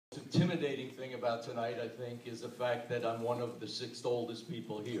intimidating thing about tonight, I think, is the fact that I'm one of the 6th oldest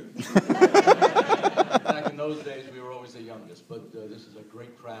people here. Back in those days, we were always the youngest, but this is a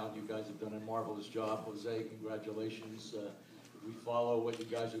great crowd. You guys have done a marvelous job. Jose, congratulations. We follow what you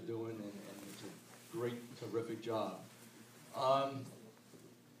guys are doing, and it's a great, terrific job. A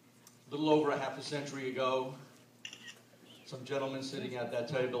little over a half a century ago, some gentlemen sitting at that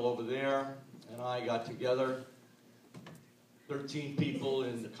table over there and I got together, 13 people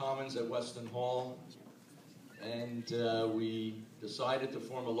in the Commons at Weston Hall, and we decided to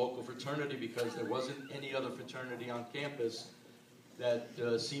form a local fraternity because there wasn't any other fraternity on campus that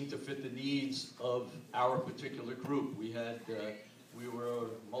seemed to fit the needs of our particular group. We were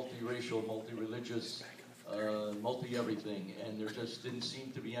multiracial, multi-religious, multi-everything, and there just didn't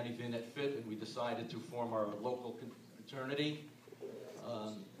seem to be anything that fit, and we decided to form our local fraternity.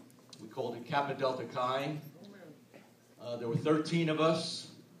 We called it Kappa Delta Chi. There were 13 of us,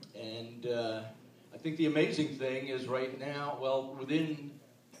 and I think the amazing thing is right now, well, within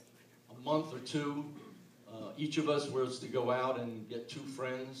a month or two, each of us was to go out and get 2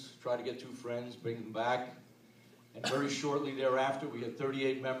 friends, try to get 2 friends, bring them back, and very shortly thereafter, we had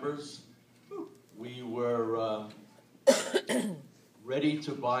 38 members. We were ready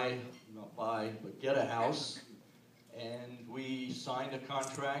to get a house, and we signed a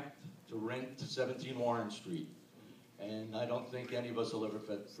contract to rent 17 Warren Street. And I don't think any of us will ever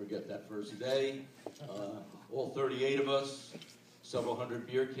forget that first day. All 38 of us, several hundred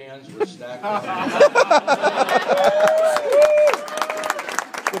beer cans were stacked up.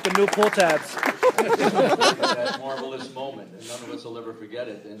 With the new pull tabs. That marvelous moment, and none of us will ever forget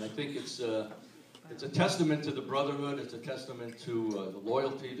it. And I think it's a testament to the brotherhood. It's a testament to the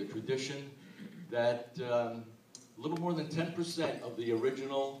loyalty, the tradition, that a little more than 10% of the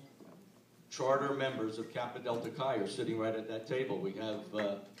original charter members of Kappa Delta Chi are sitting right at that table. We have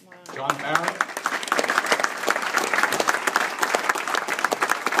John Barrett,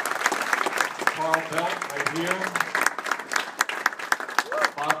 Carl Belt right here,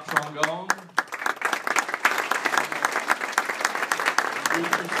 Bob Trombone,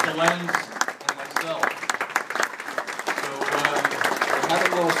 Richard Stalens, and myself. So we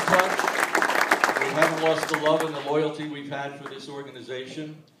haven't lost touch. We haven't lost the love and the loyalty we've had for this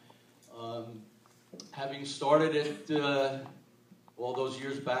organization. Having started it all those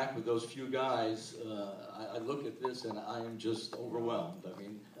years back with those few guys, I look at this and I am just overwhelmed. I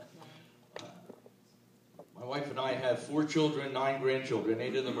mean, my wife and I have 4 children, 9 grandchildren,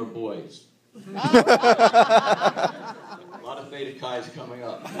 8 of them are boys. A lot of Theta Chi's coming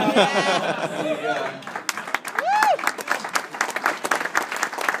up.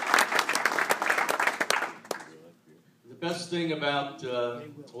 The best thing about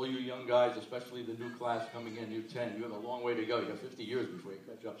all you young guys, especially the new class coming in, you 10, you have a long way to go. You got 50 years before you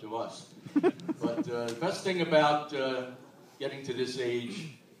catch up to us. But the best thing about getting to this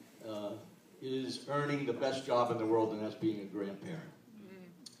age is earning the best job in the world, and that's being a grandparent.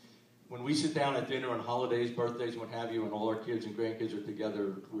 When we sit down at dinner on holidays, birthdays, what have you, and all our kids and grandkids are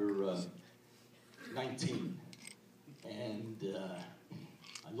together, we're 19. And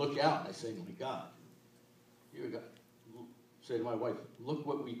I look out and I say, my God, here we go. Say to my wife, look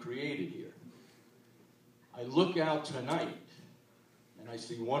what we created here. I look out tonight and I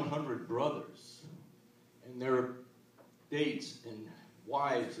see 100 brothers and their dates and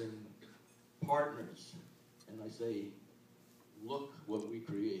wives and partners, and I say, look what we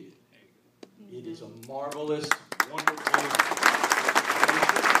created. It is a marvelous, wonderful.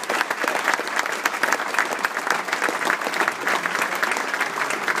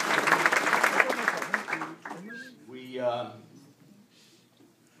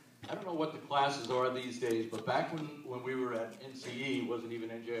 I don't know what the classes are these days, but back when we were at NCE, it wasn't even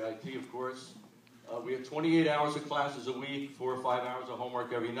NJIT, of course, we had 28 hours of classes a week, 4 or 5 hours of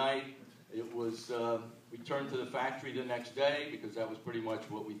homework every night. It was, we turned to the factory the next day because that was pretty much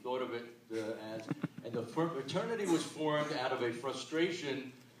what we thought of it as. And the fraternity was formed out of a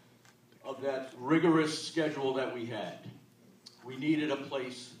frustration of that rigorous schedule that we had. We needed a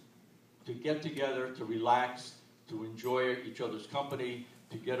place to get together, to relax, to enjoy each other's company,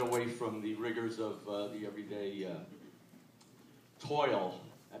 to get away from the rigors of the everyday toil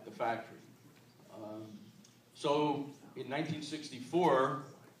at the factory. So in 1964,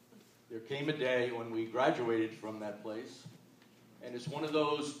 there came a day when we graduated from that place, and it's one of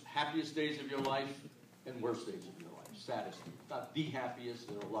those happiest days of your life and worst days of your life, saddest. Not the happiest,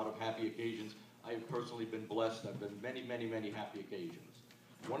 there are a lot of happy occasions. I have personally been blessed. I've been many, many, many happy occasions.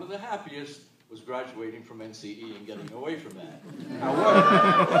 One of the happiest was graduating from NCE and getting away from that. However,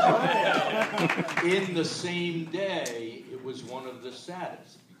 in the same day, it was one of the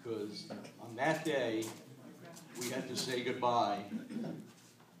saddest, because on that day, we had to say goodbye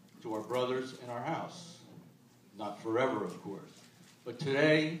to our brothers in our house. Not forever, of course. But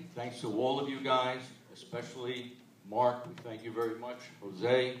today, thanks to all of you guys, especially Mark, we thank you very much,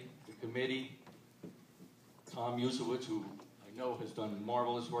 Jose, the committee, Tom Yusowitz, who I know has done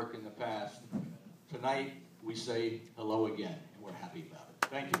marvelous work in the past. Tonight, we say hello again, and we're happy about it.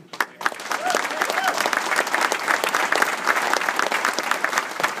 Thank you.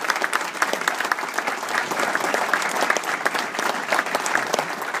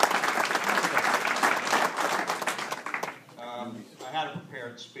 I had a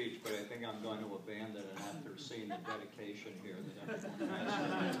prepared speech, but I think I'm going to abandon it after seeing the dedication here that everyone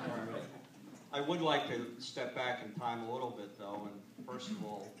has for me. I would like to step back in time a little bit, though, and first of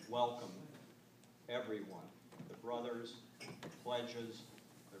all, welcome everyone, the brothers, the pledges,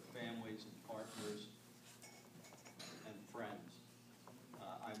 their families and partners, and friends.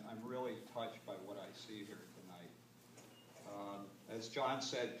 I'm really touched by what I see here tonight. As John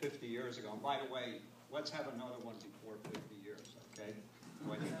said 50 years ago, and by the way, let's have another one before 50 years, okay?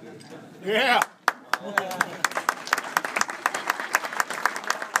 When you do. Yeah!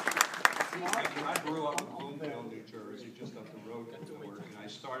 I grew up in Bloomfield, New Jersey, just up the road from Newark, and I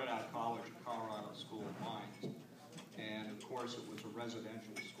started out college at Colorado School of Mines. And of course, it was a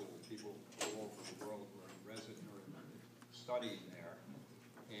residential school. People all over the world were resident or studying there.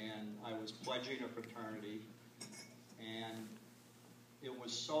 And I was pledging a fraternity, and it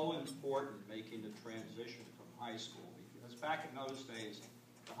was so important making the transition from high school, because back in those days,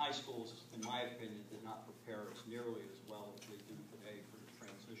 the high schools, in my opinion, did not prepare us nearly as well as they do today for the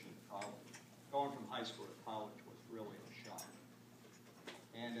transition to college. Going from high school to college was really a shock.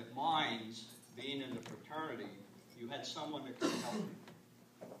 And at Mines, being in the fraternity, you had someone that could help you.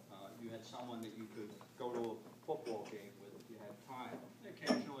 You had someone that you could go to a football game with if you had time.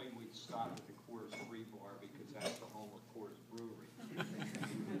 Occasionally, we'd stop at the Coors Free Bar because that's the home of Coors Brewery.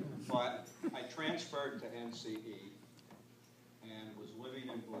 But I transferred to NCE and was living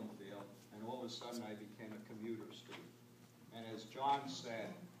in Bloomfield, and all of a sudden I became a commuter student. And as John said,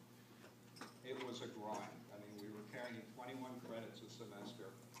 it was a grind. I mean, we were carrying 21 credits a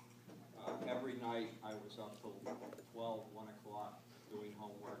semester. Every night I was up till 12, 1 o'clock doing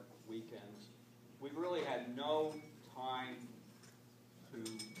homework, weekends. We really had no time to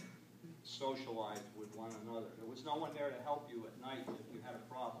socialize with one another. There was no one there to help you at night if you had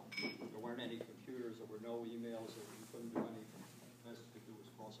a problem. There weren't any computers, there were no emails, you couldn't do anything. The best you could do was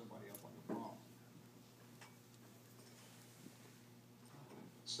call somebody up on the phone.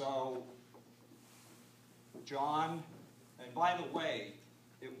 So, John, and by the way,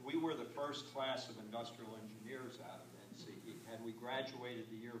 we were the first class of industrial engineers out of NCE. Had we graduated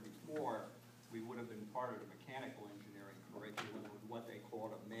the year before, we would have been part of the mechanical engineering curriculum with what they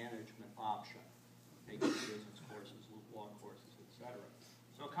called a management option, taking business courses, law courses, etc.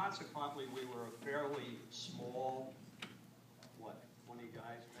 So consequently, we were a fairly small, 20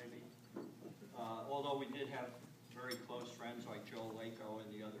 guys maybe? Although we did have very close friends like Joe Lako and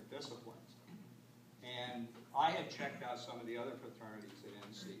the other disciplines. And I had checked out some of the other fraternities at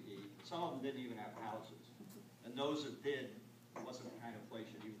NCE. Some of them didn't even have houses. And those that did, it wasn't the kind of place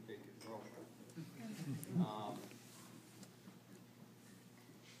that you would take your girlfriend.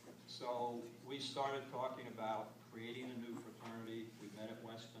 So we started talking about creating a new fraternity. We met at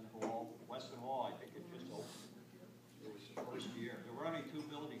Weston Hall. Weston Hall, I think it just opened. It was the first year. There were only 2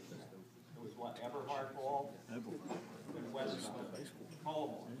 buildings then. There was what, Eberhard Hall? And Weston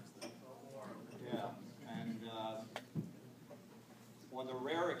Hall. Yeah, and on the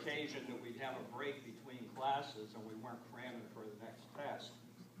rare occasion that we'd have a break between classes and we weren't cramming for the next test,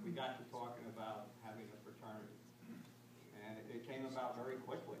 we got to talking about having a fraternity. And it came about very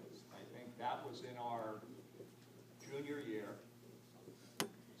quickly. I think that was in our junior year,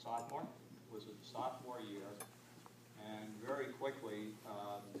 sophomore, was it sophomore year, and very quickly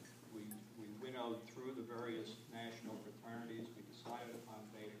we winnowed through the various national fraternities. We decided upon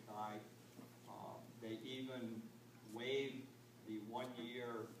Theta Chi. They even waived the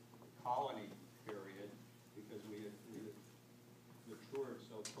 1-year colony period because we had matured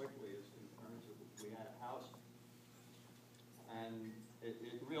so quickly as in terms of we had a house. And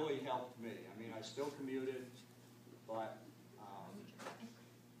it really helped me. I mean, I still commuted, but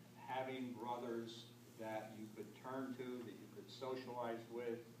having brothers that you could turn to, that you could socialize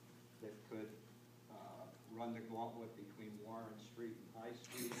with, that could run the gauntlet between Warren Street and High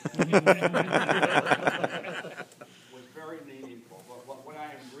Street was very meaningful. But what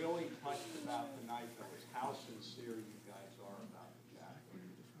I am really touched about tonight, though, is how sincere you guys are about the chapter.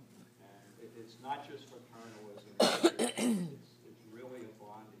 And it's not just fraternalism, it's really a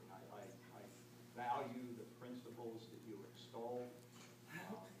bonding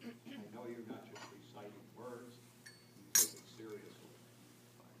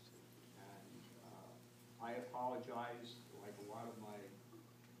apologize, like a lot of my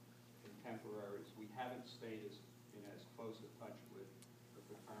contemporaries, we haven't stayed in as close a touch with the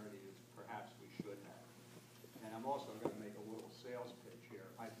fraternity as perhaps we should have. And I'm also going to make a little sales pitch here.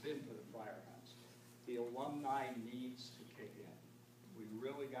 I've been to the firehouse. The alumni needs to kick in. We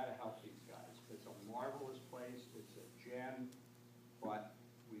really got to help these guys. It's a marvelous place. It's a gem, but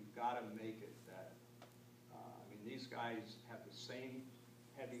we've got to make it that. I mean, these guys have the same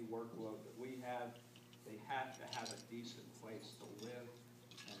heavy workload that we have. They have to have a decent place to live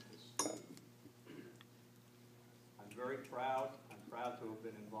and to study. I'm very proud. I'm proud to have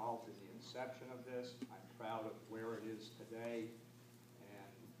been involved in the inception of this. I'm proud of where it is today. And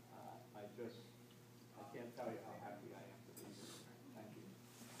I can't tell you how